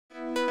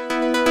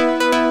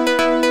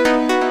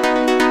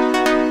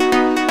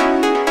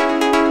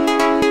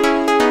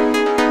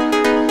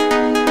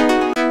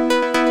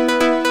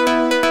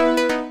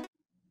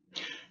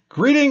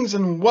guys,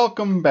 and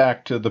welcome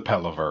back to the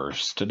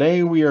Pellaverse.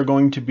 Today we are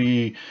going to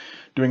be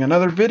doing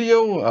another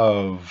video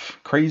of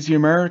Crazy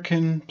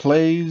American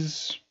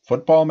Plays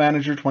Football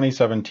Manager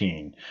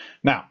 2017.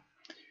 Now,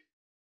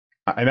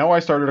 I know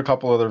I started a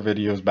couple other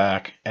videos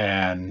back,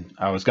 and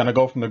I was going to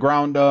go from the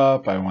ground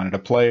up. I wanted to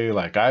play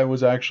like I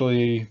was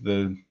actually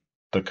the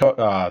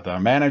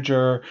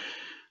manager,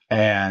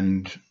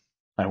 and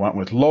I went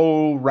with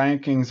low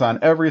rankings on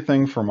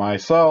everything for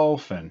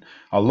myself and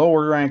a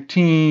lower ranked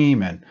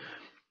team, and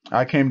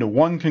I came to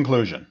one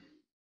conclusion.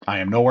 I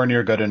am nowhere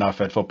near good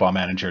enough at Football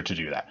Manager to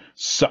do that.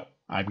 So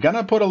I'm going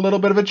to put a little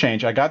bit of a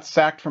change. I got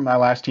sacked from my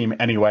last team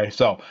anyway,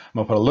 so I'm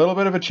going to put a little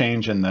bit of a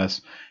change in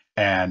this,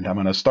 and I'm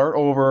going to start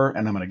over,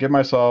 and I'm going to give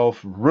myself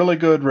really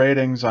good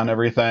ratings on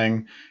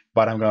everything,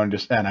 but I'm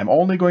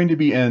only going to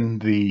be in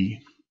the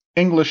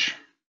English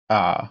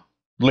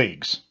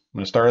leagues. I'm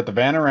going to start at the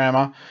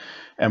Vanarama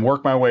and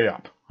work my way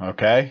up,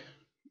 okay?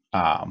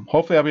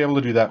 Hopefully I'll be able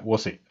to do that. We'll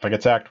see. If I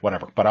get sacked,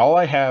 whatever. But all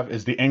I have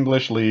is the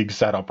English league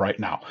set up right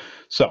now.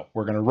 So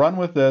we're going to run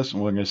with this,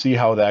 and we're going to see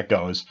how that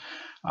goes.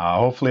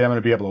 Hopefully I'm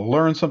going to be able to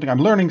learn something. I'm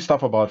learning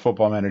stuff about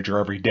Football Manager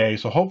every day,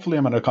 so hopefully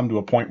I'm going to come to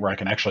a point where I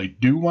can actually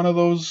do one of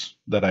those,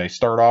 that I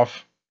start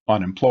off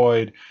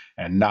unemployed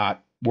and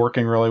not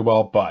working really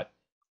well. But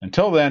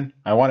until then,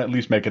 I want to at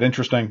least make it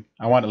interesting.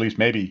 I want to at least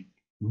maybe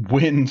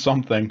win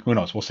something. Who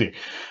knows? We'll see.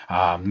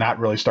 Not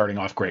really starting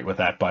off great with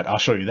that, but I'll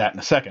show you that in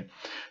a second.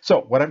 So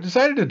what I've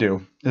decided to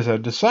do is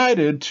I've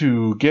decided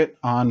to get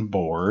on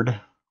board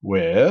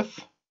with,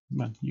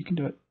 come on, you can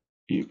do it.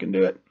 You can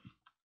do it.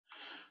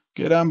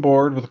 Get on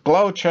board with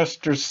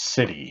Gloucester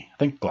City. I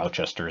think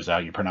Gloucester is how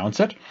you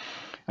pronounce it.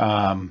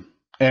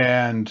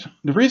 And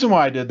the reason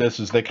why I did this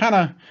is they kind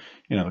of,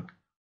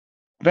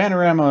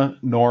 Vanarama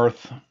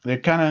North, they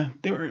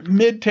were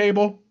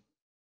mid-table.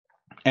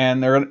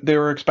 And they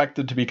were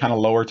expected to be kind of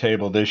lower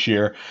table this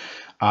year.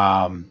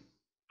 The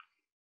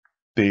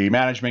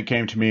management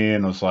came to me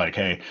and was like,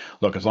 "Hey,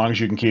 look, as long as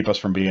you can keep us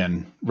from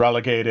being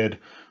relegated,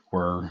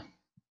 we're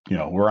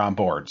on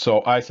board."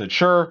 So I said,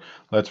 "Sure,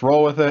 let's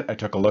roll with it." I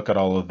took a look at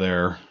all of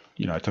their,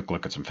 I took a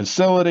look at some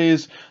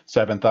facilities,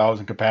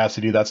 7,000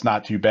 capacity. That's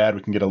not too bad.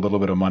 We can get a little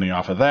bit of money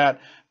off of that.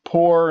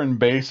 Poor and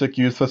basic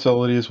youth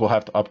facilities, we'll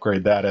have to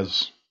upgrade that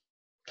as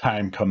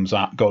time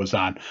goes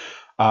on.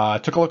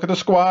 Took a look at the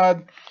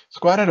squad.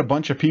 Squad had a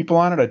bunch of people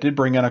on it. I did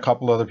bring in a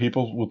couple other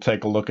people. We'll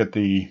take a look at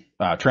the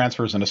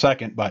transfers in a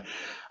second, but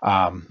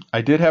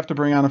I did have to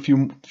bring on a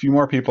few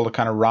more people to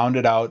kind of round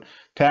it out.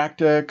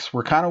 Tactics,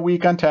 we're kind of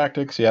weak on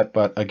tactics yet,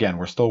 but again,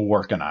 we're still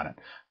working on it.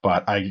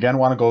 But I again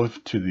want to go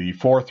to the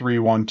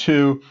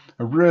 4-3-1-2.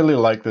 I really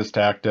like this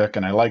tactic,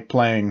 and I like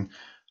playing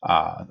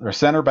their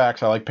center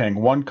backs. I like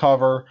playing one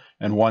cover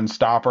and one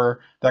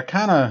stopper. That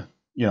kind of,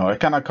 it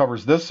kind of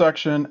covers this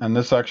section and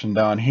this section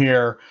down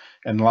here,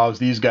 and allows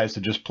these guys to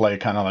just play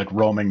kind of like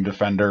roaming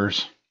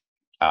defenders.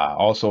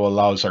 Also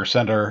allows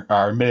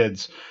our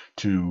mids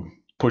to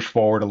push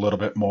forward a little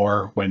bit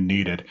more when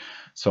needed.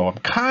 So I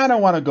kind of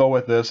want to go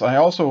with this. I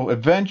also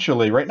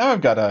eventually, right now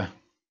I've got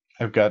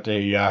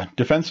a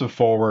defensive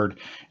forward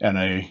and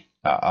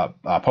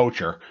a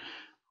poacher,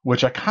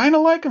 which I kind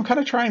of like. I'm kind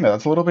of trying that.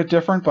 That's a little bit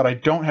different, but I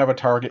don't have a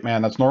target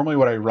man. That's normally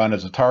what I run,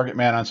 as a target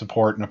man on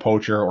support and a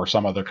poacher or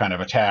some other kind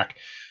of attack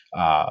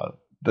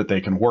that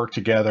they can work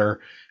together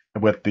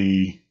with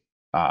the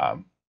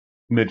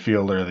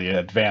midfielder, the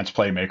advanced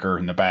playmaker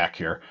in the back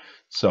here.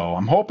 So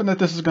I'm hoping that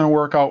this is going to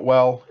work out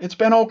well. It's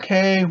been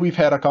okay. We've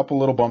had a couple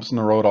little bumps in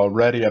the road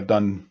already. I've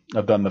done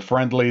the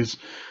friendlies.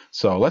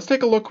 So let's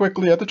take a look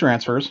quickly at the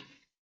transfers,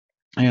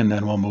 and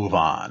then we'll move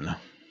on.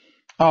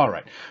 All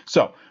right.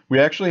 So we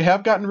actually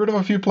have gotten rid of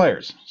a few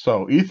players.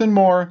 So Ethan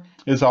Moore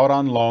is out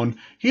on loan.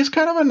 He's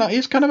kind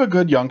of a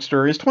good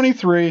youngster. He's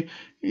 23.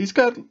 He's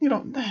got,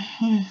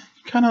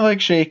 kind of like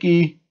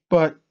shaky,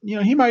 but he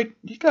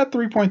got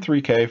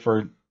 3.3K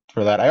for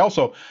that.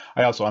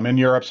 I'm in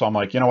Europe, so I'm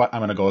like, you know what? I'm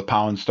going to go with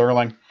pounds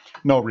sterling.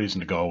 No reason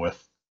to go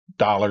with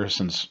dollars,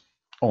 since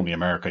only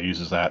America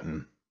uses that,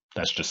 and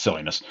that's just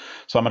silliness.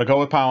 So I'm going to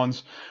go with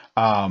pounds.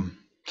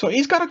 So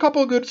he's got a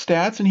couple of good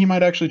stats, and he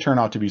might actually turn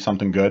out to be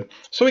something good.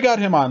 So we got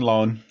him on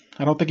loan.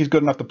 I don't think he's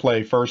good enough to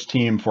play first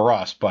team for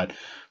us, but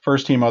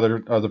first team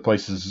other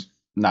places,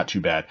 not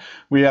too bad.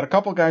 We had a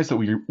couple guys that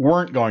we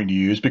weren't going to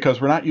use because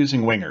we're not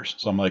using wingers.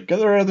 So I'm like, get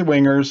there are other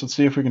wingers. Let's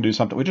see if we can do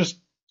something. We just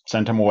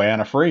sent him away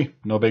on a free.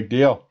 No big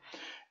deal.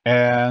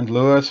 And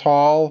Lewis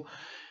Hall,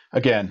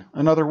 again,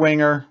 another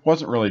winger.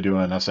 Wasn't really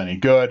doing us any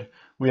good.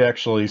 We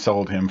actually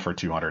sold him for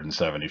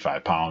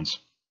 275 pounds.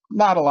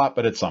 Not a lot,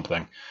 but it's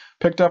something.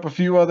 Picked up a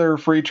few other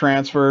free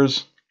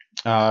transfers.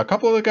 A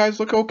couple of the guys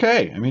look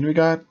okay. I mean, we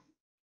got,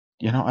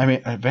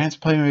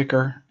 advanced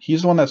playmaker.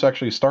 He's the one that's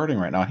actually starting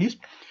right now. He's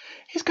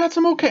got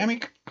some okay. I mean,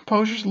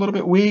 composure's a little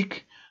bit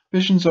weak.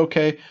 Vision's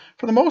okay.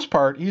 For the most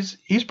part,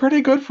 he's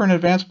pretty good for an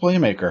advanced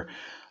playmaker.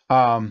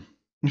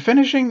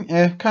 Finishing,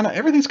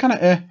 everything's kind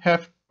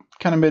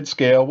of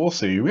mid-scale. We'll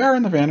see. We are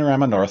in the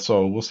Vanarama North,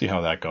 so we'll see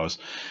how that goes.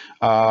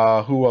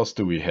 Who else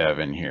do we have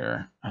in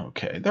here?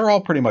 Okay, they're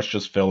all pretty much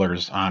just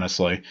fillers,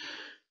 honestly.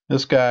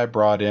 This guy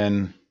brought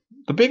in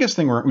the biggest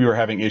thing we were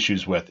having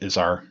issues with is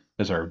our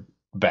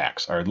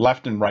backs, our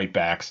left and right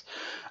backs.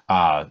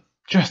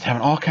 Just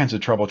having all kinds of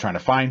trouble trying to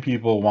find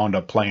people. Wound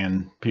up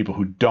playing people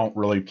who don't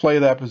really play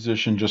that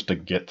position just to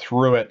get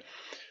through it.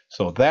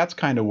 So that's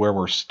kind of where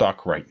we're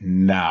stuck right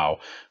now.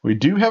 We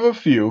do have a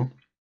few.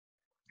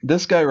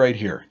 This guy right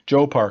here,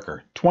 Joe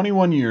Parker,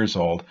 21 years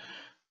old.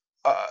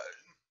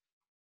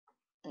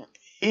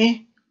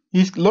 He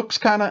looks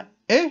kind of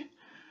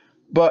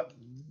but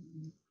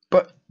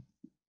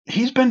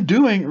he's been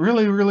doing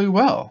really, really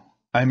well.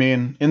 I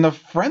mean, in the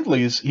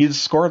friendlies, he's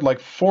scored like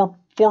four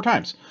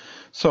times.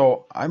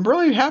 So I'm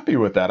really happy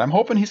with that. I'm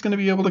hoping he's going to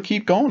be able to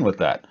keep going with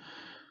that.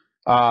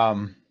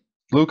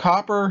 Luke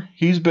Hopper,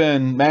 he's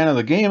been man of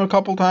the game a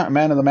couple times,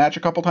 man of the match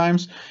a couple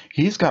times.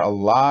 He's got a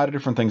lot of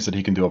different things that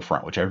he can do up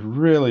front, which I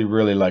really,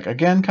 really like.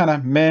 Again, kind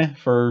of meh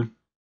for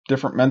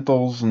different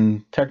mentals,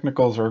 and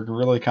technicals are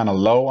really kind of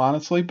low,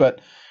 honestly.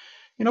 But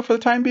you know, for the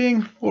time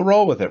being, we'll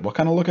roll with it. We'll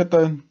kind of look at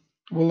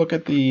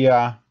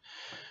the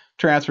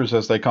transfers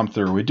as they come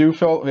through. We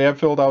have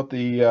filled out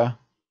the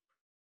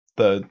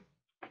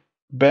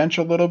bench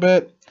a little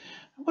bit.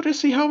 We'll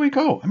just see how we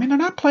go. I mean, they're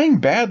not playing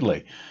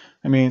badly.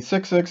 I mean,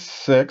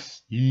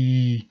 666,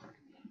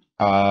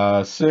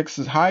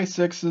 sixes, high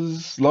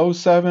sixes, low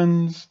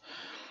sevens.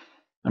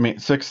 I mean,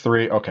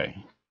 6'3".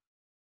 Okay,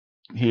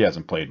 he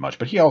hasn't played much,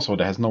 but he also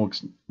has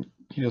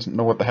he doesn't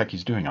know what the heck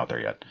he's doing out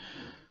there yet.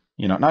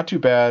 You know, not too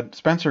bad.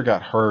 Spencer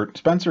got hurt.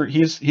 Spencer,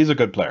 he's a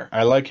good player.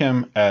 I like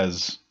him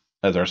as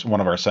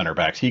one of our center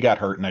backs. He got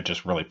hurt, and that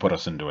just really put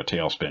us into a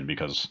tailspin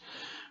because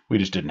we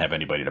just didn't have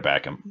anybody to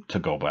back him to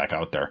go back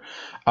out there.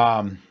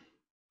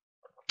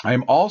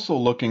 I'm also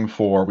looking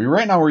for,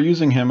 right now we're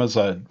using him as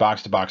a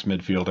box-to-box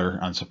midfielder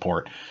on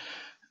support.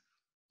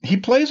 He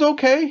plays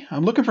okay.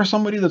 I'm looking for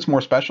somebody that's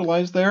more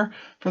specialized there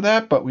for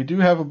that, but we do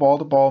have a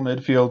ball-to-ball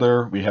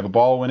midfielder. We have a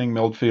ball-winning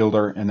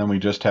midfielder, and then we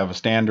just have a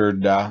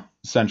standard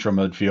central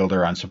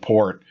midfielder on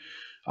support.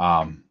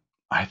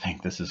 I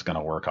think this is going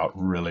to work out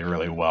really,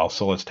 really well,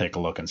 so let's take a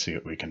look and see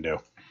what we can do.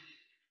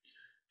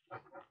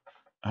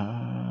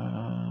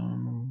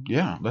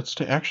 Yeah,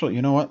 actually,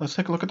 you know what? Let's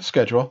take a look at the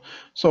schedule.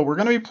 So we're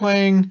going to be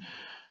playing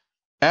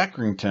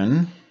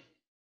Accrington,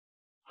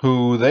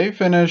 who they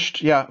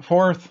finished,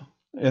 4th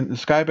in the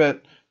Skybet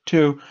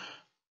 2.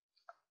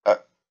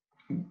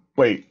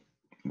 Wait,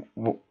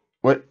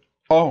 what?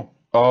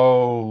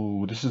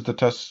 Oh, this is the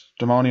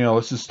testimonial.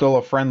 This is still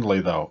a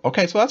friendly, though.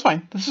 Okay, so that's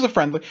fine. This is a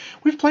friendly.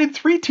 We've played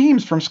 3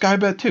 teams from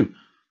Skybet 2.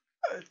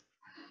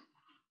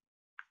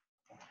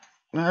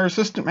 Our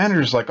assistant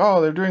manager's like,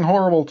 oh, they're doing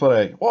horrible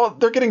today. Well,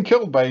 they're getting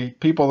killed by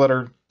people that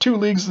are 2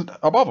 leagues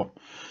above them.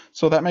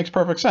 So that makes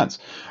perfect sense.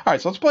 All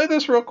right, so let's play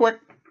this real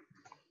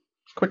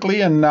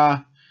quickly, and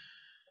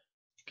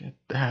get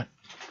that.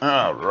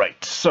 All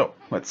right, so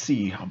let's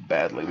see how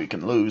badly we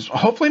can lose.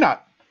 Hopefully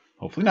not.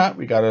 Hopefully not.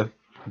 We got a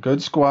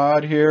good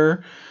squad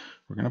here.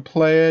 We're going to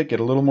play it,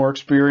 get a little more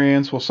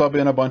experience. We'll sub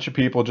in a bunch of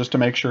people just to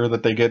make sure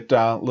that they get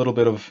a little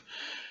bit of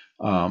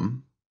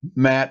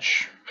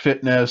match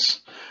fitness.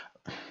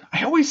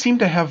 I always seem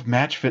to have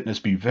match fitness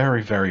be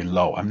very, very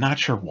low. I'm not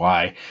sure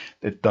why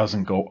it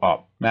doesn't go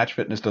up. Match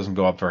fitness doesn't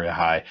go up very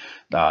high.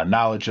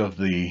 Knowledge of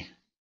the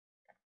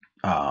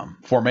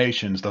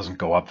formations doesn't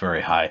go up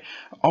very high.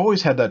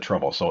 Always had that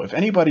trouble. So if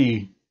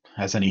anybody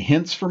has any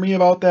hints for me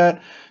about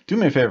that, do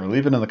me a favor,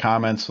 leave it in the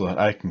comments so that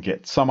I can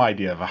get some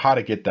idea of how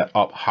to get that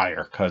up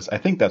higher, because I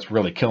think that's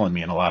really killing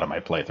me in a lot of my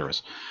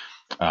playthroughs.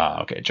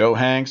 Okay, Joe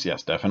Hanks,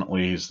 yes,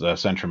 definitely. He's the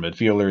central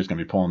midfielder. He's going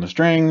to be pulling the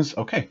strings.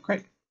 Okay,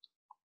 great.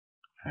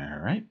 All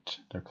right,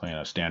 they're playing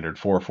a standard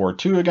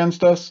 4-4-2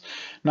 against us.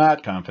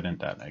 Not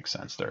confident. That makes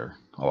sense. They're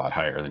a lot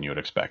higher than you would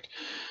expect.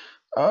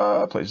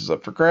 Places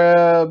up for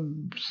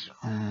grabs.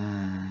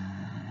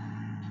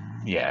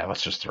 Yeah,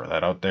 let's just throw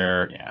that out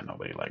there. Yeah,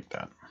 nobody liked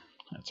that.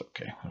 That's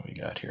okay. What do we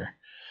got here?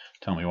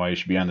 Tell me why you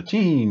should be on the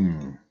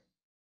team.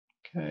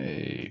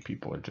 Okay,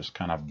 people are just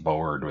kind of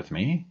bored with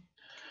me.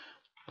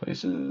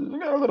 Places, we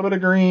got a little bit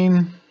of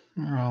green.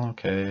 They're all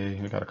okay.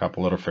 We got a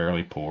couple that are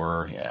fairly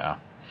poor. Yeah.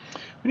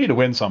 We need to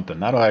win something.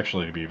 That'll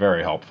actually be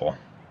very helpful. All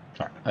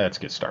right, let's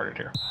get started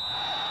here.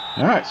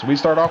 All right, so we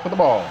start off with the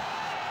ball.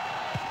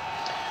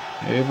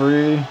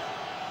 Avery.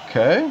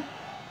 Okay.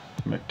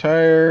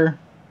 McTire.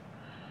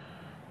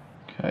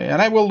 Okay,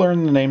 and I will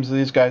learn the names of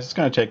these guys. It's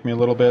going to take me a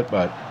little bit,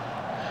 but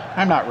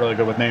I'm not really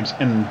good with names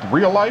in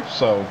real life,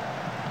 so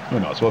who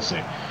knows? We'll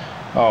see.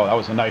 Oh, that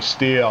was a nice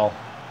steal.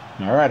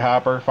 All right,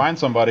 Hopper, find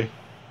somebody.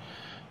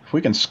 If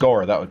we can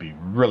score, that would be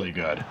really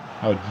good.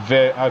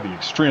 I'd be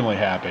extremely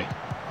happy.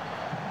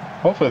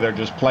 Hopefully they're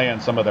just playing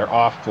some of their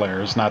off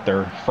players, not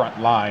their front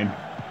line.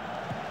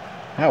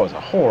 That was a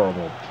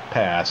horrible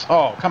pass.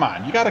 Oh, come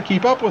on. You got to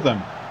keep up with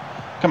them.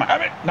 Come on. I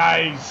mean,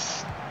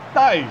 nice.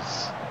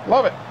 Nice.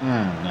 Love it.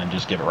 And then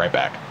just give it right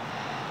back.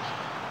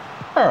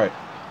 All right.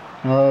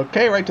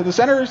 Okay, right to the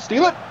center.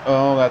 Steal it.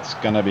 Oh, that's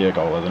going to be a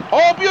goal, isn't it?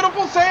 Oh,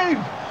 beautiful save.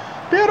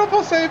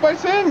 Beautiful save by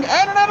Singh.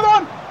 And another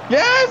one.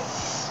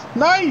 Yes.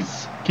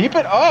 Nice. Keep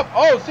it up.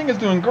 Oh, Singh is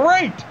doing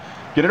great.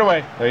 Get it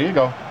away. There you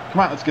go. Come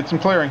on, let's get some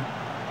clearing.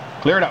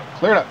 Clear it up.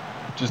 Clear it up.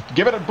 Just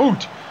give it a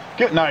boot.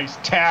 Get nice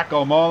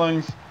tackle,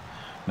 Mullings.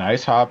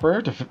 Nice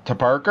hopper to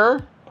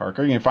Parker.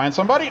 Parker, you can find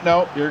somebody?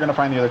 No, you're going to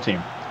find the other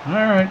team. All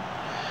right.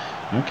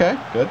 Okay,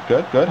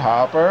 good.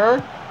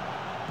 Hopper.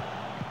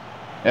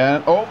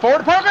 And, oh, forward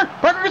to Parker.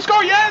 Parker can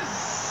score.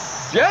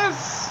 Yes!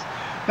 Yes!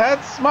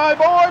 That's my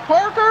boy,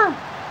 Parker.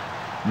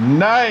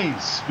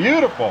 Nice.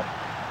 Beautiful.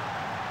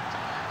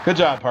 Good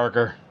job,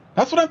 Parker.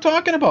 That's what I'm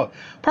talking about.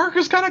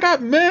 Parker's kind of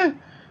got meh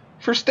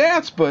for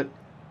stats, but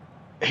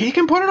he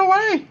can put it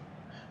away.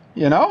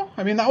 You know?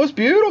 I mean, that was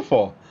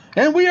beautiful.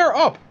 And we are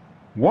up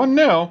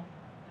 1-0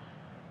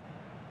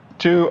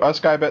 to a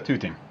Sky Bet 2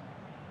 team.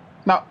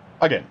 Now,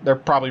 again, they're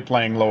probably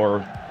playing lower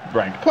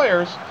ranked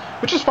players,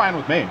 which is fine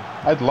with me.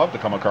 I'd love to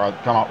come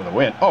out with a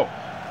win. Oh,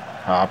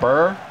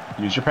 Hopper,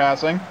 use your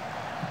passing.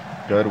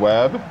 Good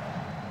Webb.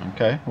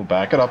 Okay, we'll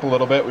back it up a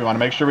little bit. We want to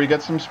make sure we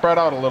get some spread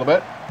out a little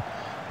bit.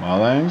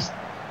 Mullings.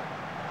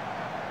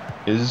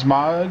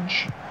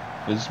 Ismaj.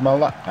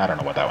 I don't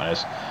know what that one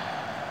is.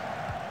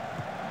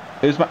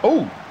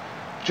 Oh,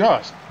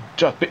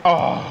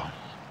 oh,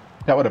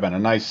 that would have been a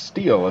nice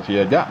steal if you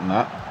had gotten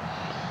that.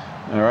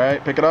 All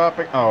right, pick it up.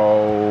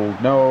 Oh,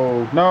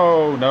 no.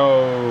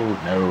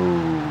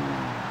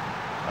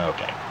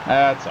 Okay,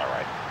 that's all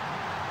right.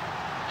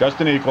 Just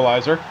an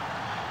equalizer.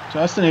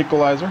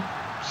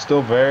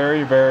 Still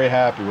very, very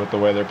happy with the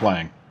way they're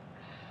playing.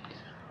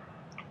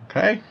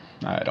 Okay,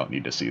 I don't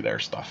need to see their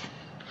stuff.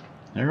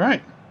 All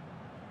right.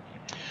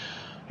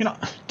 You know,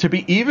 to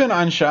be even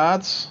on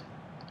shots,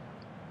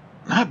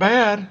 not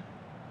bad.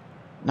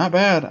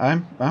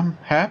 I'm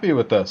happy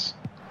with this.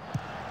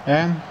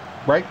 And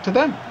right to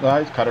them.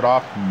 I cut it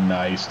off.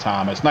 Nice,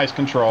 Thomas. Nice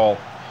control.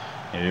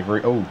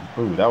 Avery. Oh,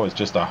 that was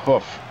just a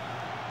hoof.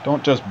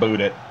 Don't just boot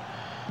it.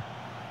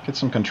 Get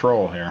some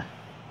control here.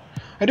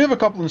 I do have a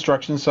couple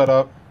instructions set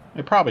up.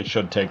 I probably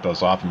should take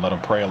those off and let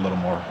them play a little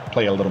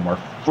more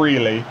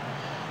freely.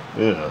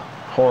 Ugh,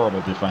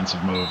 horrible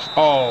defensive moves.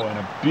 Oh, and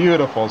a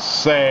beautiful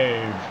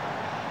save.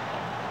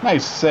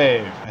 Nice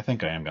save. I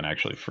think I am going to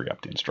actually free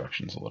up the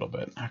instructions a little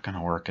bit. Not going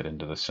to work it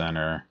into the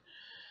center.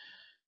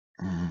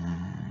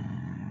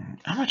 I'm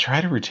going to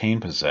try to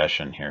retain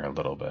possession here a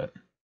little bit.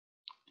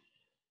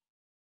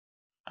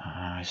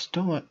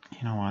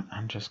 You know what?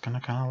 I'm just going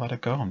to kind of let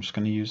it go. I'm just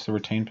going to use the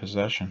retain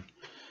possession.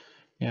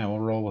 Yeah, we'll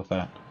roll with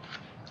that.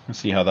 Let's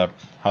see how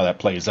that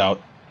plays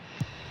out.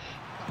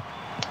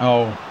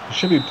 Oh, I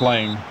should be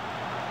playing.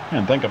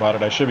 And think about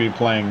it. I should be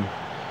playing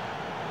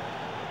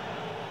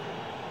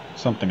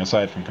something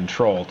aside from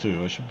control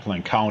too. I should be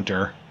playing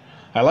counter.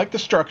 I like the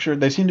structured.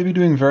 They seem to be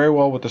doing very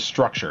well with the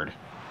structured.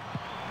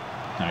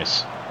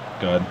 Nice.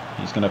 Good.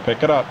 He's going to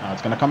pick it up. Now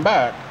it's going to come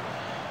back.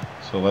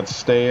 So let's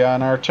stay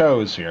on our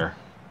toes here.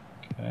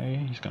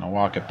 Okay, he's going to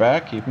walk it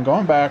back. Keep him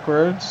going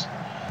backwards.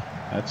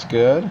 That's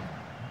good.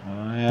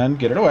 And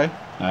get it away.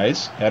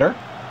 Nice. Header.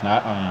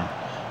 Not.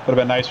 Would have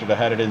been nicer to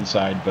head it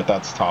inside, but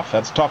that's tough.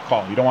 That's a tough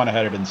call. You don't want to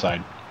head it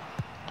inside.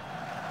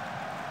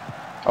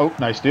 Oh,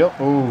 nice deal.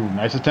 Oh,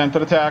 nice attempt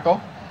at a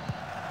tackle.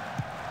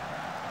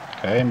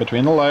 Okay, in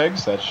between the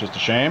legs. That's just a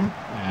shame.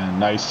 And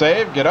nice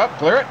save. Get up.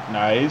 Clear it.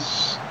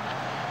 Nice.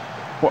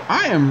 Well,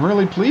 I am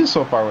really pleased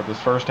so far with this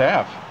first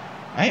half.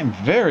 I am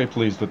very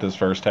pleased with this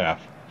first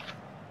half.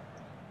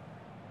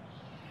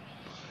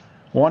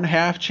 One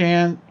half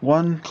chance,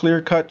 one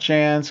clear-cut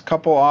chance,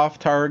 couple off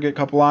target,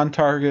 couple on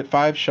target,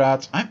 5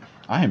 shots. I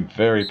am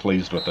very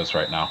pleased with this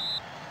right now.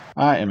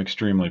 I am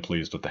extremely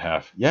pleased with the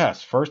half.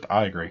 Yes, first,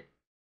 I agree.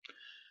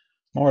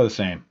 More of the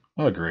same.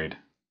 Agreed.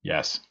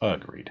 Yes,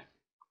 agreed.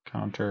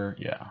 Counter,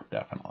 yeah,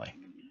 definitely.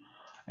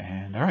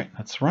 And all right,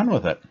 let's run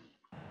with it.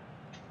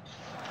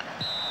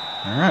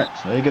 All right,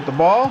 so they get the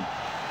ball.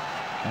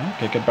 Okay,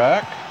 kick it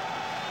back.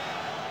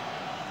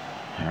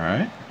 All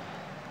right.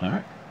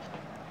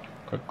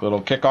 Quick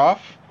little kickoff.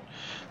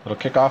 Little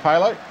kickoff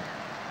highlight.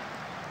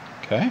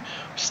 Okay.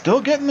 Still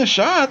getting the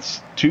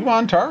shots. 2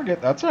 on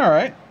target. That's all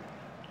right.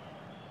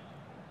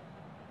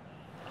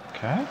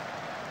 Okay.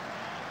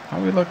 How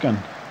are we looking?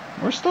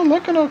 We're still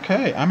looking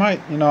okay. I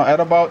might, at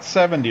about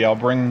 70, I'll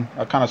kind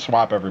of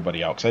swap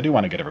everybody out because I do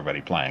want to get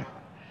everybody playing.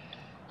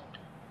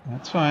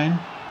 That's fine.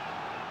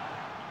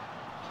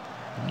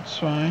 That's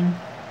fine.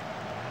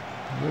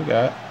 What do we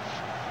got?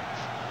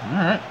 All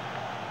right.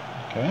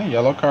 Okay,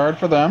 yellow card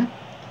for them.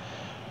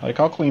 Like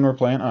how clean we're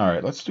playing. All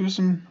right, let's do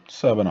some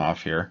subbing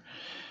off here.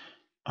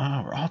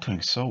 We're all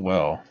doing so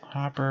well.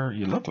 Hopper,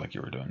 you look like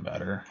you were doing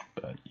better,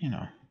 but,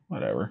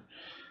 whatever.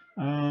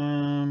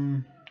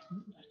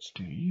 Let's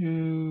do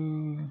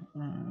you.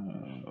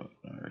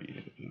 Are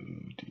you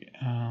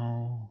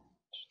DL?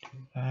 Let's do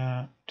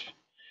that.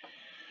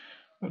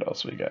 What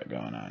else we got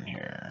going on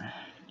here?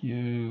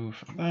 You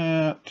for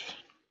that.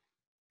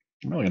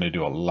 I'm really going to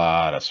do a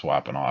lot of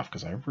swapping off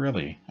because I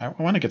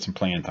want to get some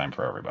playing time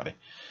for everybody.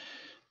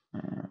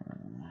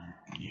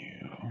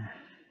 You.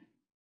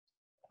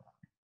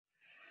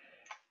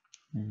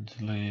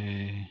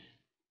 Inslee.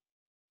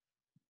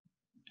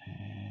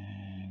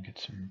 And get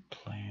some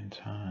playing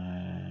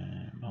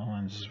time.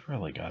 Mullins has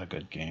really got a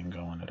good game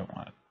going. I don't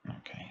want it.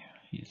 Okay.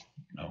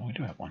 No, we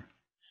do have one.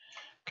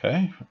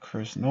 Okay, for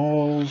Chris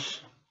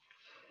Knowles.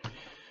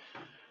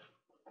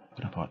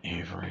 What about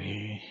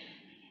Avery?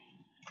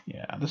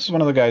 Yeah, this is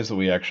one of the guys that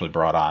we actually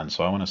brought on,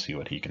 so I want to see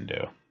what he can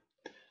do.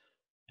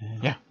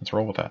 And yeah, let's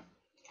roll with that.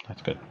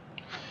 That's good.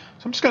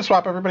 So I'm just going to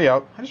swap everybody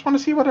out. I just want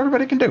to see what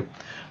everybody can do.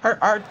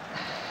 Our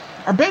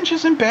bench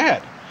isn't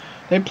bad.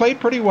 They played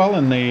pretty well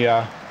in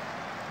the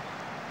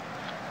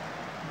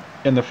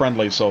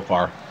friendlies so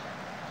far.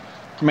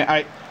 I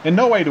mean, in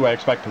no way do I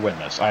expect to win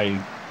this.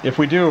 If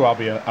we do,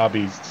 I'll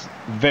be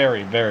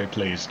very, very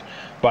pleased.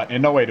 But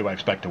in no way do I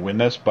expect to win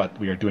this. But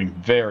we are doing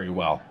very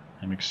well.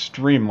 I'm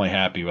extremely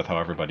happy with how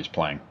everybody's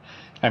playing.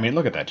 I mean,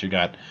 look at that. You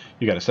got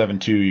a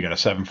 7-2, you got a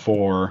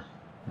 7-4,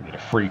 you get a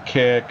free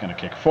kick and a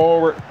kick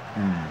forward.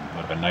 Would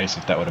have been nice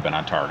if that would have been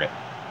on target.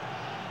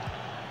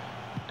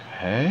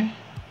 Okay.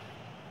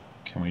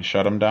 Can we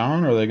shut them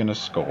down, or are they going to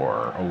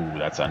score? Oh,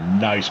 that's a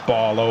nice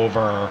ball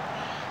over.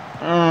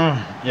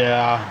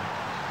 Yeah.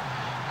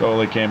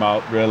 Goalie came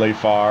out really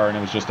far, and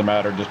it was just a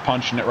matter of just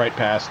punching it right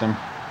past him.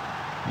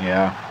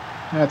 Yeah,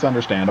 that's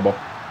understandable.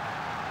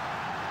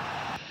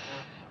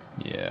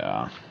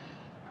 Yeah.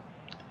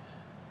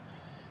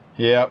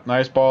 Yep,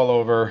 nice ball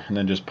over, and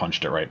then just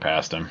punched it right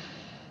past him.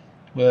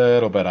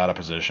 Little bit out of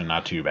position,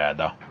 not too bad,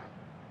 though.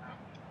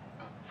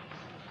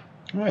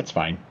 That's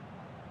fine.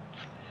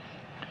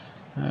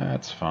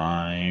 That's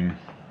fine.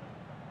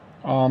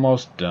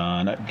 Almost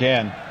done.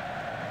 Again.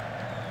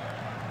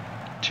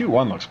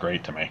 2-1 looks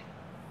great to me.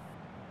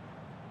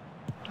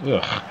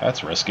 Ugh,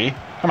 that's risky.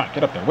 Come on,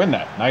 get up there. Win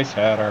that. Nice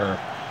header.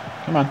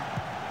 Come on.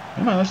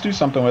 Come on, let's do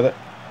something with it.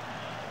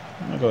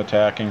 I'm going to go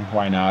attacking.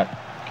 Why not?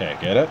 Okay,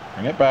 get it.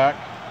 Bring it back.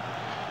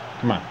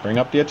 Come on, bring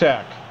up the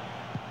attack.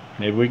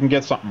 Maybe we can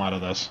get something out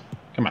of this.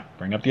 Come on,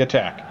 bring up the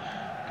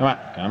attack. Come on,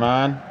 come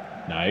on.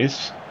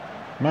 Nice.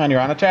 Come on,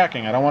 you're on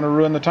attacking. I don't want to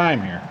ruin the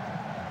time here.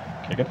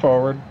 Kick it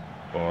forward.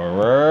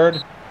 Forward.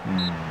 All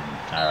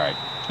right.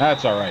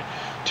 That's all right.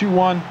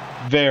 2-1.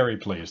 Very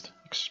pleased.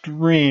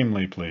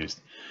 Extremely pleased.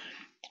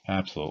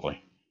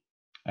 Absolutely.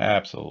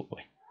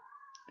 Absolutely.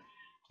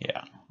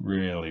 Yeah.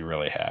 Really,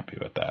 really happy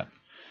with that.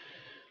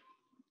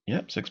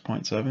 Yep.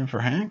 6.7 for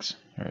Hanks.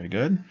 Very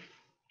good.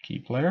 Key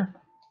player.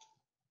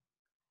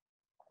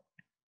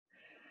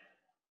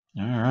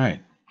 All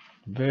right.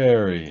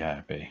 Very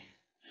happy.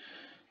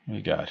 What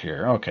we got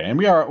here. Okay. And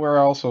we're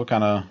also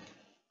kind of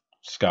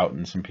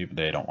scouting some people.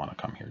 They don't want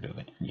to come here, do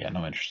they? Yeah,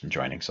 no interest in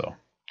joining, so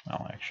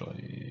I'll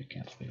actually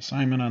cancel the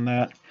assignment on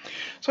that.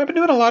 So I've been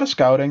doing a lot of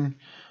scouting.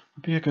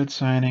 Would be a good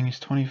signing. He's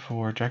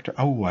 24. Director.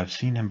 Oh, I've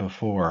seen him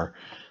before.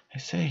 They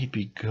say he'd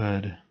be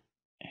good.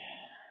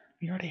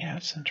 We already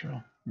have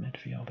central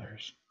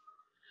midfielders.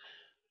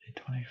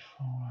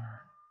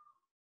 24.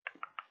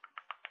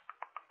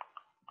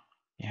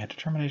 Yeah,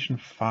 determination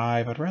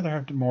 5. I'd rather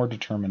have more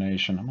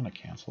determination. I'm going to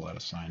cancel that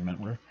assignment.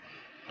 We're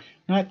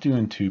not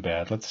doing too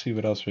bad. Let's see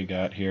what else we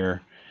got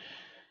here.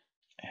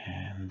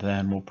 And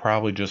then we'll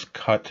probably just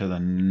cut to the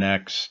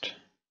next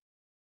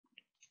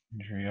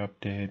injury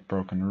update.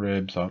 Broken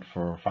ribs, out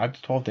for 5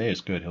 to 12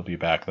 days. Good, he'll be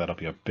back. That'll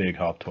be a big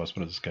help to us.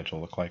 What does the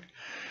schedule look like?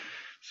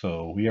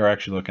 So we are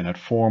actually looking at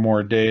 4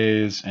 more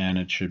days, and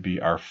it should be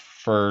our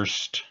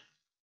first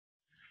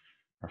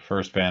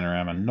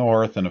Vanarama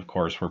North, and of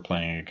course we're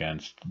playing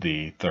against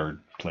the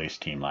 3rd place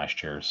team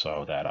last year,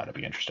 so that ought to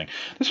be interesting.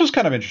 This was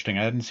kind of interesting.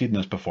 I hadn't seen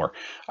this before.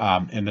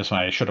 In this one,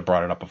 I should have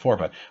brought it up before,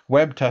 but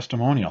Webb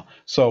testimonial.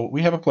 So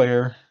we have a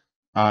player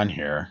on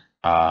here,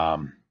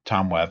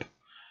 Tom Webb,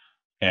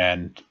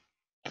 and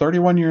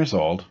 31 years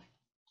old,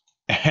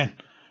 and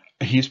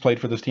he's played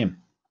for this team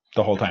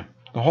the whole time.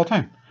 The whole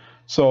time.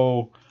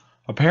 So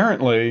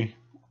apparently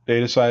they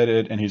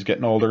decided, and he's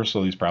getting older,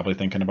 so he's probably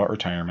thinking about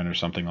retirement or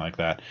something like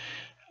that.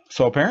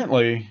 So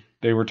apparently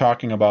they were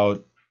talking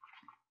about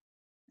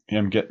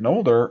him getting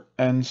older,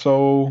 and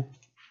so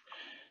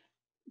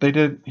they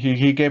did.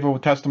 He gave a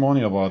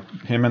testimonial about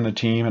him and the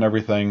team and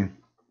everything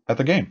at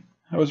the game.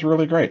 That was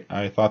really great.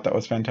 I thought that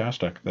was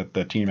fantastic that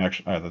the team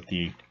actually, that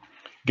the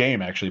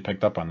game actually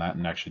picked up on that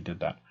and actually did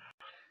that.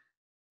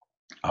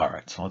 All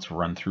right, so let's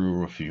run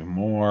through a few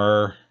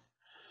more.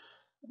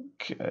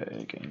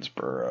 Okay,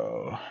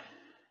 Gainsborough.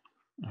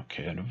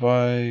 Okay,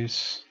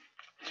 advice.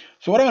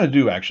 So what I'm going to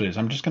do actually is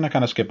I'm just going to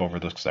kind of skip over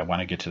this because I want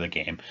to get to the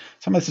game.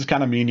 Some of this is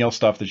kind of menial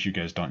stuff that you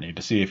guys don't need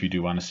to see. If you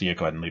do want to see it,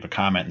 go ahead and leave a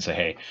comment and say,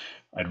 hey,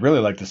 I'd really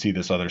like to see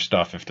this other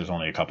stuff if there's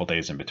only a couple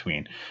days in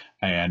between.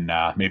 And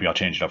maybe I'll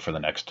change it up for the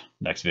next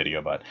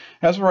video. But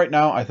as of right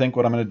now, I think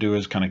what I'm going to do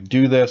is kind of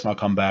do this, and I'll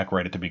come back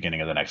right at the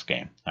beginning of the next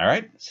game. All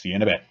right, see you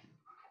in a bit.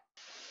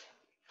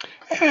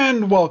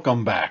 And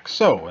welcome back.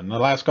 So in the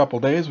last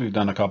couple days, we've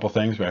done a couple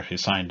things. We actually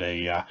signed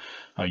a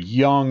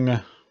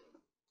young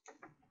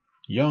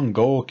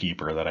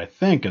goalkeeper that I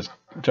think is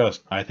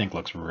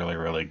looks really,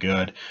 really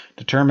good.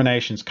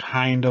 Determination's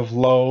kind of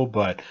low,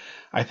 but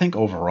I think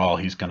overall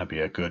he's going to be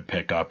a good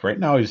pickup. Right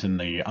now he's in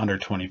the under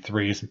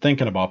 23s and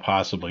thinking about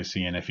possibly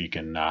seeing if he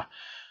can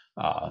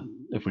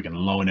if we can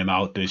loan him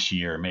out this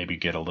year, maybe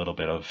get a little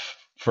bit of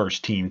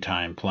first team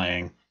time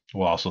playing.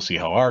 We'll also see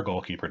how our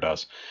goalkeeper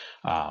does.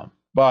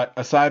 But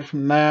aside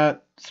from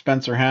that,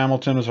 Spencer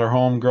Hamilton is our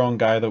homegrown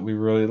guy that we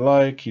really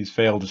like. He's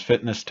failed his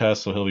fitness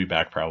test, so he'll be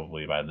back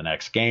probably by the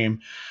next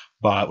game.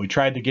 But we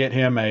tried to get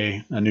him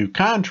a new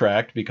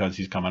contract because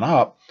he's coming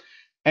up.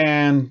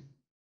 And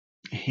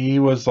he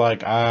was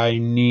like, I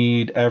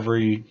need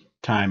every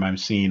time I'm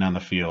seen on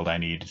the field, I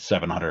need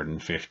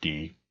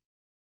 750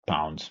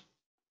 pounds.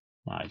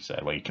 I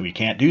said, well, we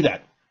can't do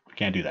that. We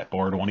can't do that.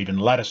 Board won't even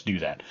let us do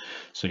that.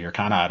 So you're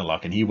kind of out of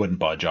luck. And he wouldn't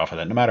budge off of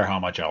that, no matter how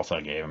much else I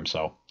gave him.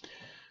 So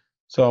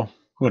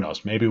who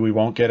knows? Maybe we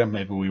won't get him.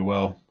 Maybe we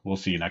will. We'll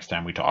see you next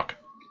time we talk.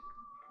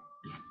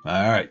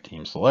 All right,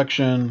 team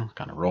selection.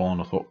 Kind of rolling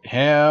with what we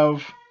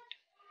have.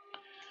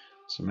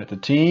 Submit the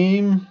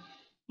team.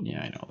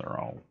 Yeah, I know they're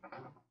all.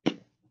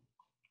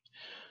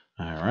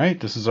 All right,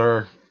 this is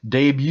our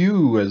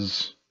debut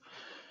as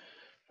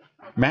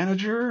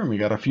manager, and we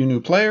got a few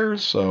new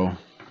players. So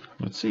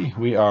let's see.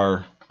 We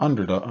are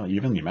underdog,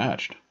 evenly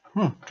matched.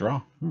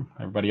 Draw.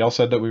 Everybody else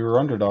said that we were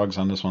underdogs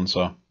on this one,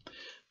 so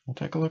we'll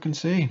take a look and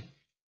see.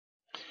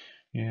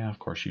 Yeah, of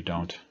course you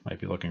don't.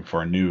 Might be looking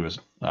for a new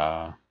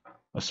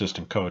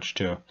assistant coach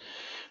too.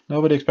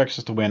 Nobody expects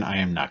us to win. I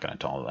am not going to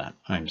tell that.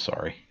 I'm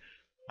sorry.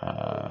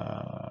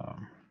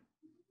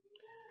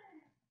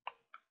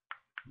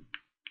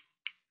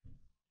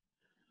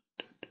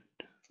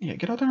 Yeah,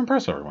 get out there and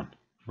impress everyone.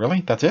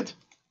 Really? That's it?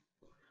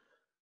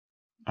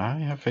 I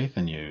have faith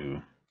in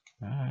you.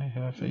 I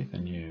have faith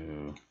in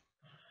you.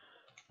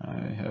 I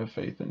have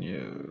faith in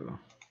you.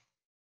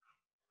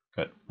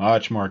 Good.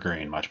 Much more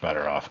green. Much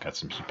better off. Got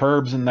some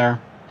superbs in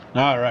there.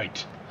 All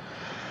right.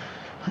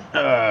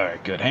 All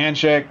right. Good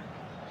handshake.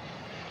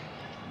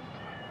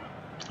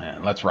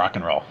 And let's rock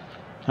and roll.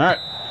 All right.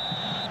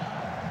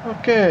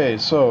 Okay,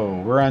 so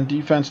we're on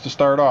defense to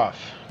start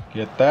off.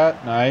 Get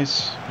that.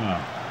 Nice.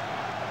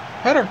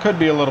 Header could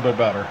be a little bit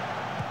better.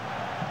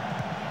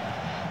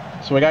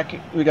 So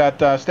we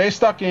got stay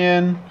stuck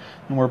in,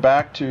 and we're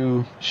back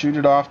to shoot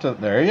it off to.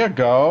 There you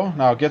go.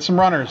 Now get some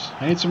runners.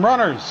 I need some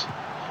runners.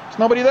 There's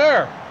nobody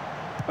there.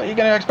 What, you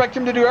gonna expect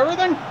him to do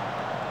everything?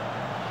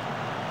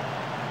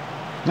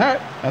 All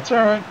right, that's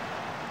all right.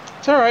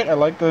 It's all right. I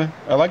like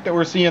that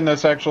we're seeing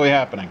this actually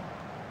happening.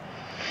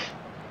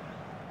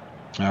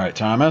 All right,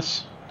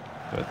 Thomas.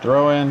 Good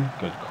throw in.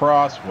 Good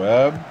cross.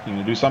 Webb. You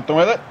gonna do something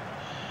with it?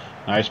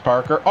 Nice,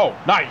 Parker. Oh,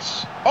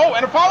 nice. Oh,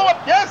 and a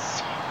follow-up.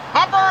 Yes.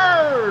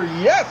 Hopper.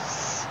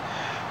 Yes.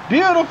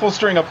 Beautiful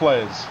string of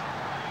plays.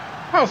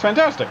 That was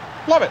fantastic.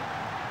 Love it.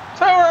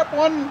 So we're up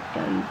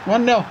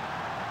 1-0.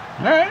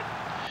 All right.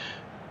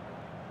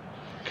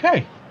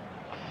 Okay.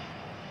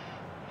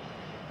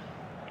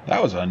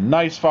 That was a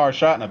nice far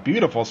shot and a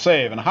beautiful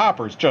save. And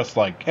Hopper's just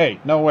like,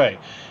 hey, no way.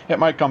 It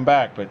might come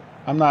back, but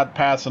I'm not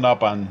passing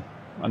up on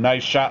a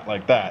nice shot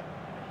like that.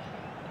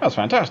 That was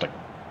fantastic.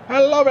 I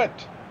love it.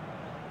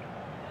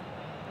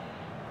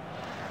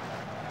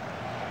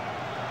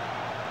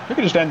 We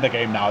could just end the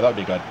game now. That would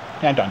be good.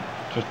 And done.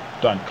 Just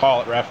done.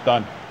 Call it, ref.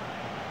 Done.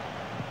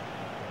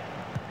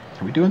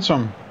 Are we doing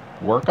some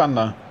work on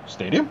the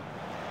stadium?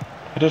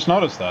 I just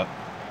noticed that.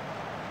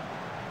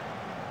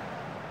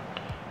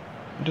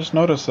 I just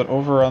noticed that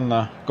over on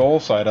the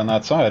goal side, on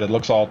that side, it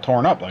looks all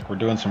torn up, like we're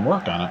doing some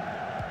work on it.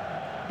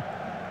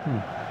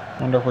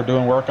 Wonder if we're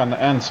doing work on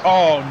the ends.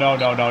 Oh, no.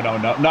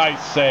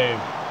 Nice save.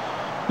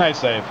 Nice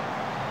save.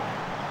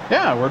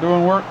 Yeah, we're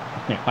doing work.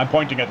 Yeah, I'm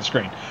pointing at the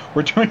screen.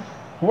 We're doing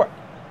work.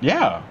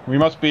 Yeah, we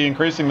must be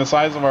increasing the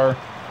size of our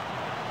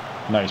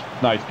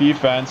nice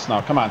defense.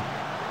 Now, come on.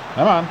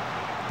 Come on.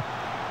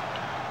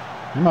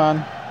 Come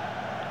on.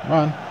 Come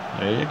on.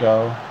 There you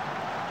go.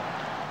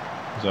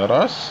 Is that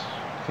us?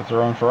 Is that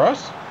throwing for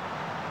us?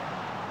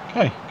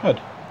 Okay, good.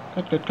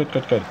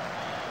 Good.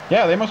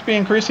 Yeah, they must be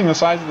increasing the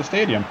size of the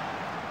stadium.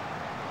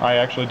 I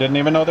actually didn't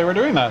even know they were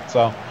doing that,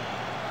 so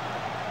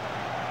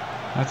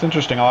that's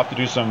interesting. I'll have to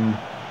do some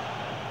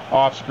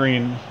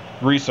off-screen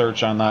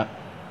research on that.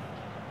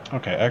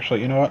 Okay,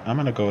 actually, you know what? I'm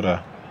going to go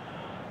to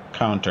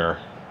counter.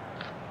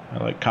 I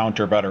like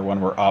counter better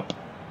when we're up.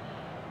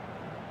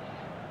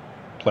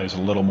 Plays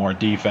a little more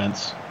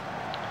defense.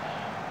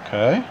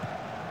 Okay.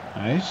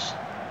 Nice.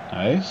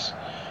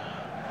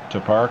 To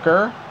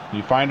Parker.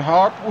 You find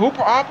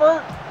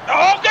Hopper.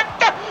 Oh,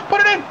 put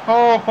it in.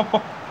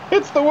 Oh,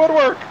 it's the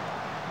woodwork.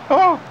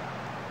 Oh,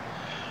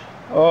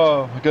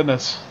 my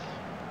goodness.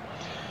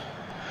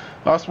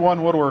 Last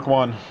one, woodwork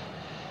one.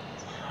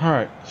 All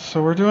right,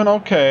 so we're doing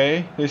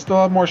okay. They still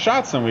have more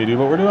shots than we do,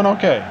 but we're doing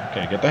okay.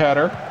 Okay, get the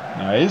header.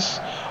 Nice.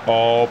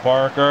 Oh,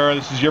 Parker,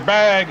 this is your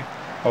bag.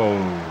 Oh.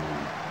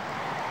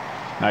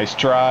 Nice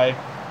try.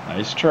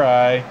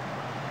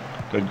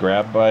 Good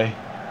grab by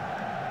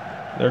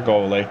their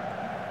goalie.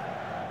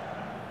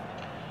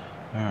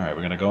 All right,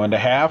 we're going to go into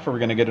half, or we're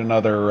going to get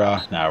another...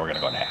 no, we're going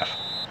to go into half.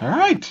 All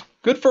right,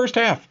 good first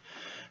half.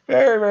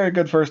 Very, very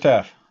good first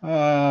half.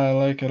 I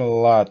like it a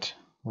lot.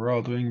 We're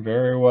all doing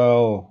very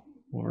well.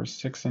 Over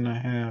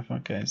 6.5.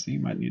 Okay, so you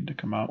might need to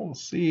come out. We'll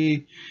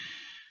see.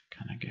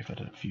 Kind of give it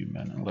a few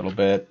minutes, a little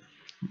bit.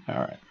 All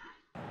right.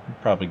 We'll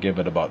probably give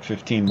it about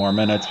 15 more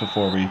minutes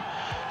before we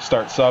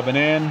start subbing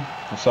in.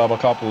 We'll sub a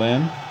couple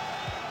in.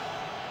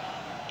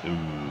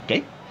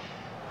 Okay.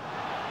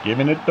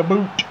 Giving it the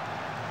boot.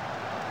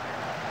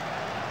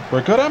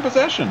 We're good on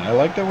possession. I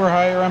like that we're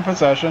higher on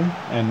possession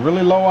and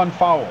really low on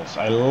fouls.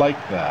 I like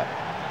that.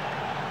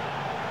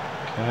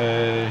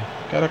 Okay.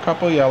 Got a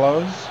couple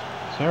yellows.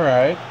 It's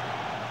alright.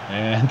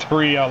 And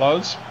 3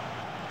 yellows.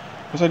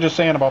 What was I just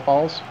saying about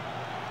fouls?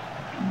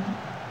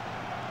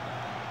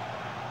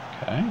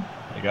 Okay.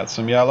 I got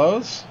some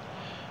yellows.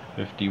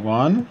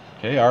 51.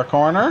 Okay, our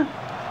corner.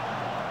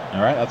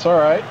 Alright, that's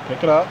alright.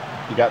 Pick it up.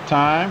 You got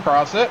time.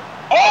 Cross it.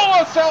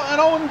 Oh, an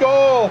own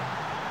goal!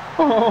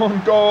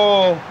 Own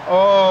goal!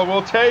 Oh,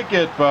 we'll take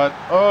it, but...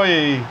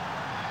 Oy!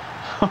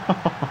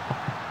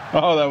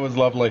 Oh, that was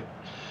lovely.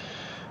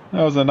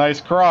 That was a nice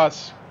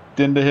cross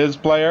into his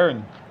player,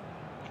 and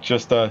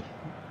just a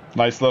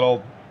nice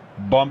little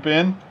bump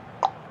in.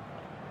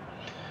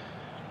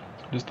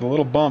 Just a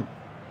little bump.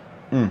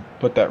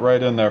 Put that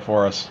right in there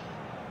for us.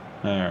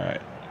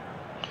 Alright.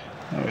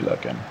 How are we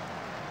looking?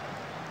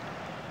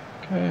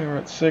 Okay, we're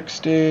at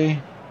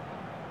 60.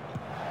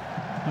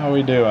 How are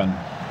we doing?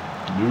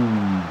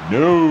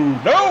 No!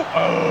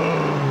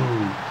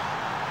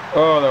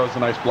 Oh, that was a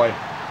nice play.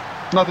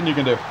 Nothing you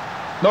can do.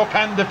 No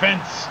pen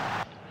defense.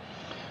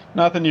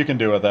 Nothing you can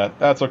do with that.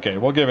 That's okay.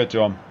 We'll give it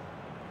to him.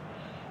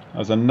 That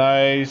was a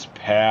nice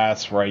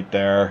pass right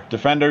there.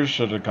 Defenders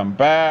should have come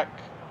back.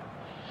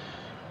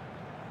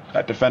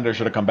 That defender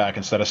should have come back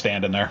instead of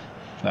standing there.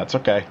 That's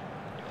okay.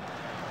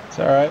 It's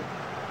alright.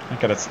 I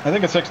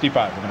think it's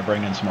 65. We're going to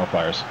bring in some more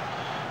players.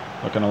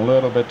 Looking a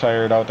little bit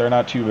tired out there.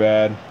 Not too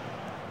bad.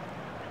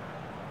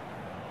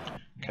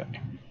 Okay.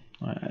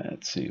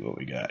 Let's see what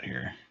we got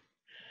here.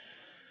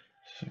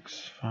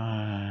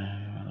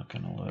 6-5.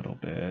 Looking a little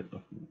bit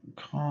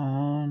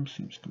calm.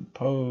 Seems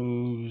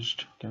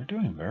composed. They're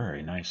doing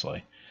very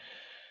nicely.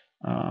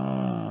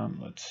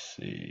 Let's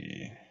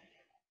see. I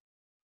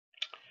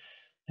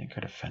think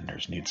our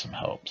defenders need some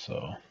help. So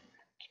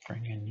let's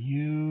bring in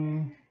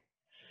you.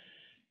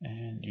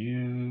 And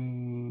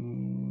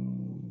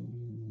you.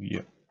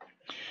 Yep.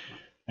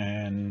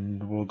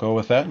 And we'll go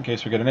with that in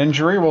case we get an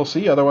injury. We'll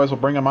see. Otherwise, we'll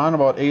bring them on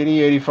about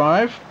 80,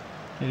 85.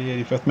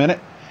 80, 85th minute.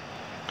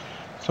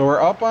 So we're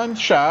up on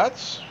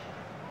shots.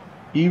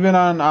 Even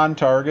on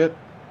target.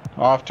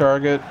 Off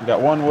target. We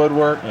got one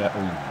woodwork. Yeah.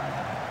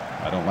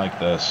 Ooh. I don't like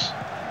this.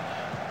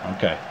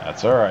 Okay.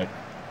 That's all right.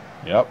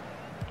 Yep.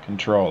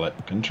 Control it.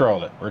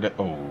 Control it. We're good.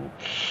 Oh.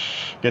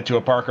 Get to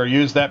a Parker.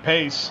 Use that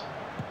pace.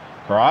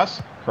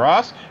 Cross.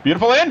 Cross.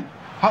 Beautiful in.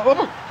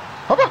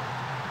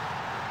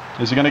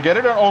 Is he going to get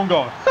it or own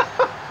goal?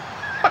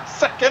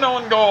 Second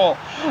own goal.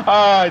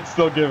 I'd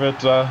still give it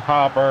to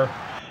Hopper.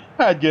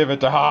 I'd give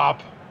it to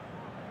Hop.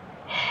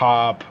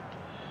 Hop.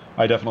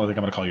 I definitely think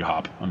I'm going to call you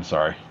Hop. I'm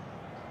sorry.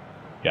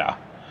 Yeah.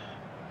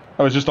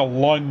 That was just a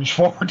lunge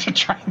forward to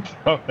try and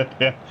throw it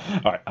in.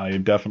 All right. I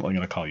am definitely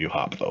going to call you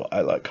Hop, though.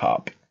 I like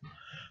Hop.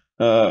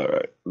 All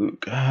right.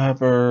 Luke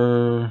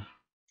Hopper.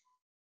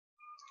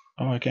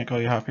 Oh, I can't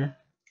call you Hop here?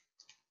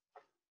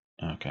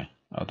 Okay.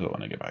 I'll do it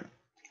when I get back.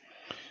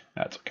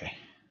 That's okay.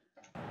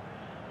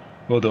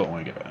 We'll do it when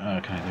we get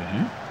back. Can I do it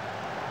here?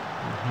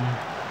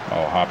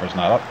 Oh, Hopper's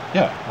not up.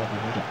 Yeah.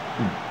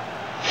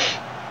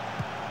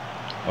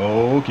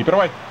 Oh, keep it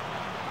away.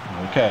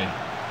 Okay.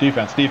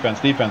 Defense,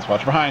 defense, defense.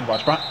 Watch behind,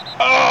 watch behind.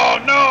 Oh,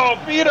 no!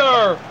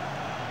 Peter!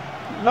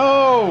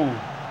 No!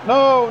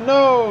 No,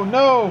 no,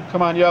 no!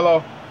 Come on,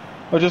 yellow.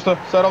 Oh, just to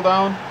settle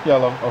down.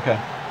 Yellow. Okay.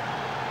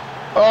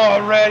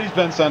 Oh, red. He's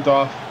been sent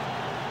off.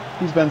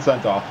 He's been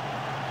sent off.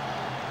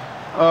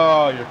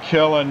 Oh, you're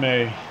killing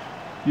me.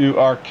 You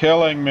are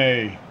killing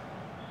me.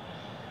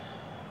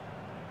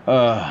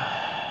 What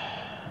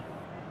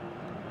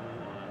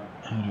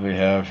do we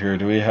have here?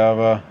 Do we have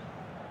a...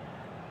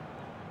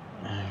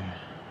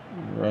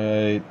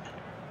 Right.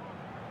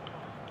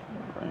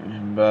 Bring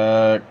him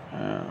back.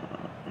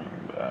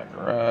 Back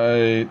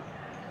right.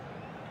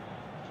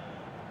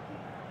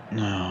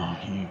 No,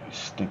 you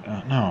stink.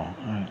 No.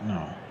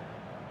 No.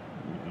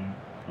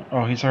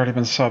 Oh, he's already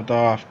been subbed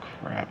off.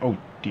 Crap. Oh,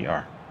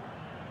 DR.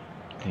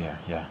 DR,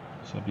 yeah.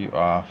 Sub you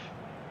off.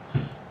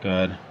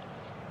 Good.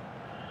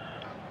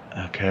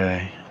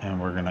 Okay, and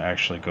we're going to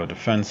actually go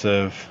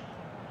defensive.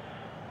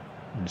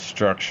 And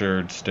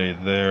structured, stay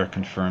there,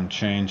 confirm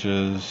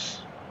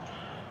changes.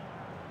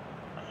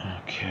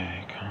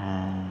 Okay,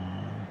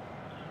 calm.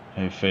 I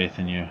have faith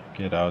in you.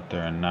 Get out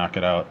there and knock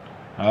it out.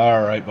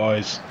 Alright,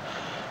 boys.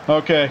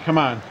 Okay, come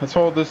on. Let's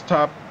hold this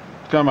top.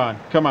 Come on,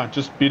 come on.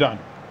 Just be done.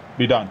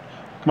 Be done.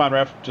 Come on,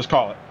 ref. Just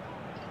call it.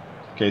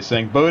 Okay,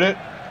 saying boot it.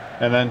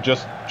 And then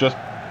just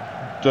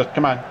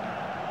come on.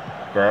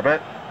 Grab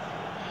it.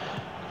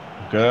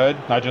 Good.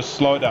 Now just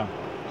slow it down.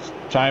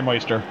 Time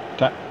waster.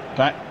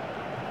 Time.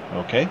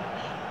 Okay.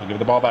 I'll give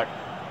the ball back.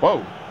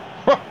 Whoa.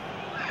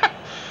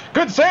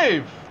 Good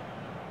save.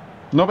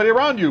 Nobody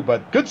around you,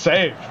 but good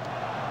save.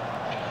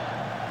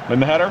 In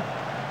the header.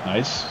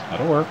 Nice.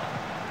 That'll work.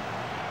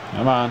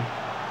 Come on.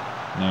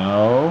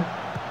 No.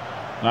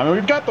 I mean,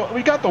 we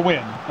got the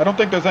win. I don't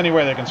think there's any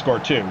way they can score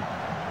 2.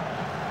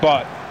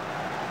 But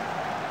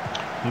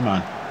come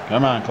on.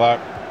 Come on, clock.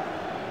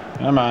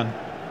 Come on.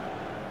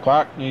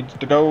 Clock needs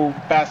to go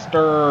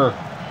faster.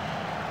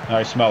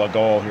 I smell a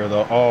goal here,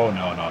 though. Oh,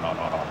 no.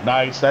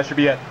 Nice. That should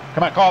be it.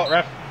 Come on, call it,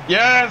 ref.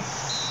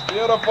 Yes!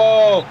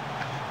 Beautiful.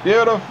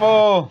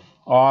 Beautiful.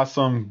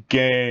 Awesome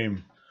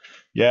game.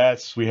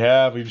 Yes, we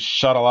have. We've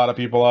shut a lot of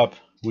people up.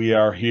 We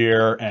are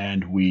here,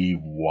 and we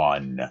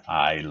won.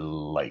 I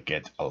like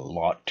it a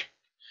lot.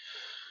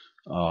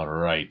 All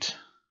right.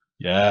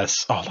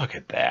 Yes. Oh, look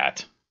at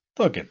that.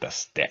 Look at the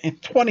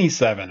stat.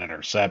 27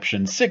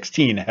 interceptions,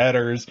 16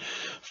 headers,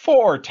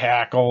 4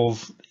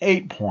 tackles,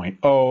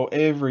 8.0.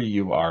 Avery,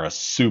 you are a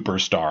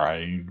superstar.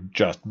 I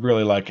just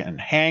really like it. And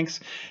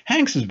Hanks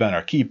has been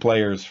our key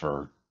players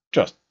for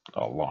just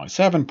a long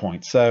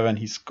 7.7.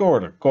 He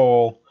scored a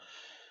goal.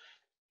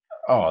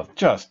 Oh,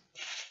 just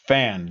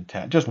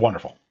fantastic. Just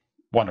wonderful.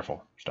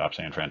 Wonderful. Stop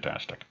saying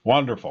fantastic.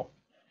 Wonderful.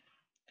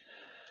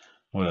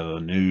 What does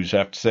the news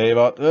have to say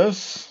about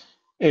this?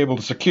 Able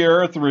to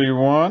secure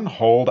 3-1.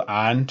 Hold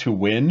on to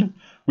win.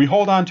 We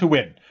hold on to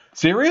win.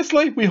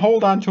 Seriously? We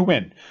hold on to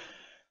win.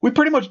 We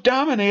pretty much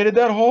dominated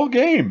that whole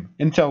game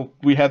until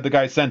we had the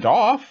guy sent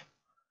off.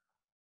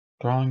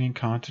 Throwing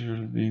encounter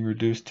being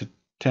reduced to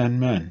 10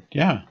 men.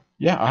 Yeah,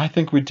 I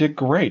think we did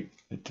great.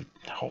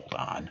 Hold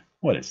on.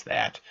 What is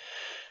that?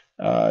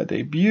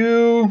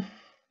 Debut.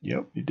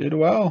 Yep, you did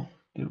well.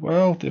 Did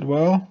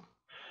well.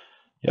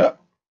 Yep.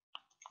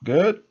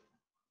 Good.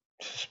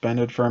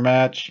 Suspended for a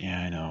match? Yeah,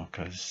 I know,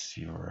 because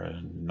you were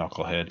a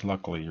knucklehead.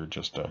 Luckily, you're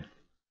just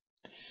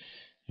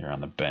you're on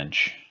the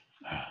bench.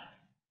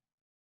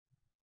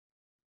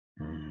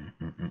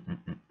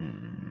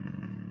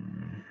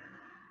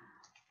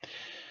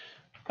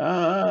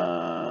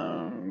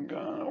 I'm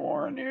gonna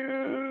warn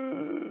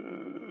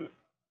you.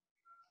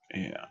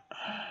 Yeah.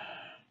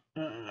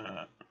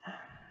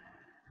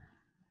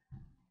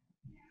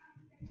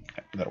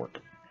 That'll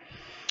work.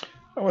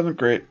 That wasn't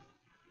great,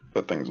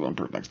 but things will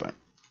improve next time.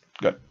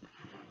 Good.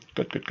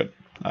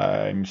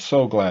 I'm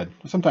so glad.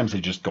 Sometimes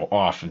they just go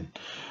off, and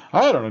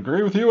I don't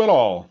agree with you at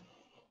all.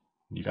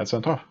 You got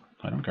sent off.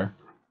 I don't care.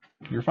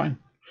 You're fine.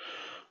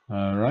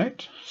 All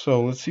right.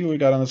 So let's see what we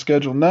got on the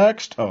schedule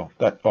next.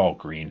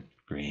 Green.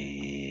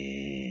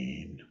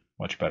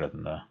 Much better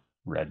than the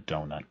red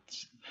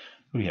donuts.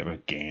 We have a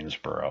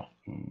Gainsborough.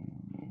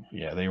 Ooh,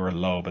 yeah, they were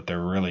low, but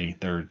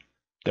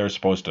they're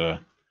supposed to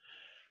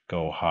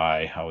go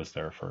high. How was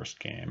their first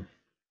game?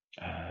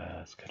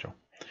 Schedule.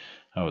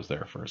 How was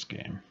their first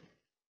game?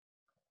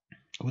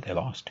 Oh, they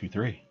lost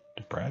 2-3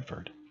 to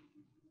Bradford.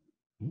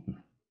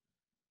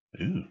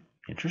 Ooh,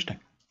 interesting.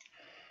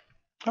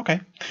 Okay.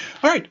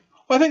 All right.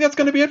 Well, I think that's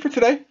going to be it for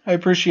today. I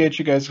appreciate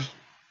you guys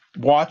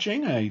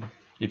watching.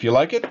 If you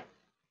like it,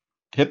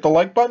 hit the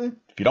like button.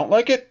 If you don't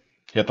like it,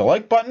 hit the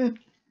like button.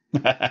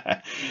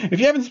 If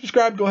you haven't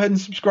subscribed, go ahead and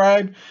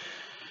subscribe.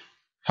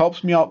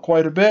 Helps me out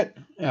quite a bit.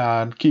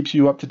 Keeps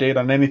you up to date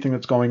on anything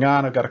that's going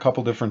on. I've got a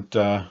couple different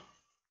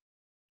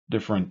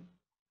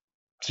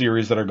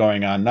series that are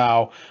going on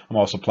now. I'm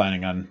also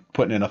planning on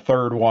putting in a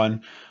third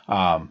one.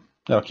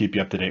 That'll keep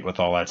you up to date with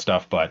all that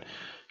stuff. But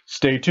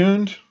stay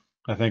tuned.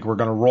 I think we're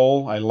going to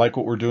roll. I like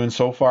what we're doing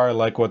so far. I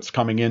like what's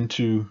coming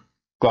into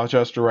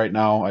Gloucester right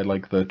now. I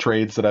like the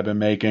trades that I've been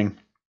making.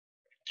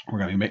 We're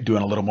going to be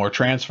doing a little more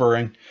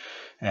transferring.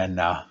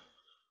 And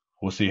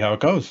we'll see how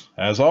it goes.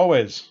 As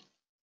always,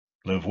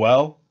 live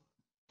well,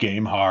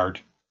 game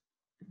hard.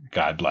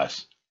 God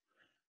bless.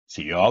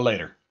 See you all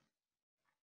later.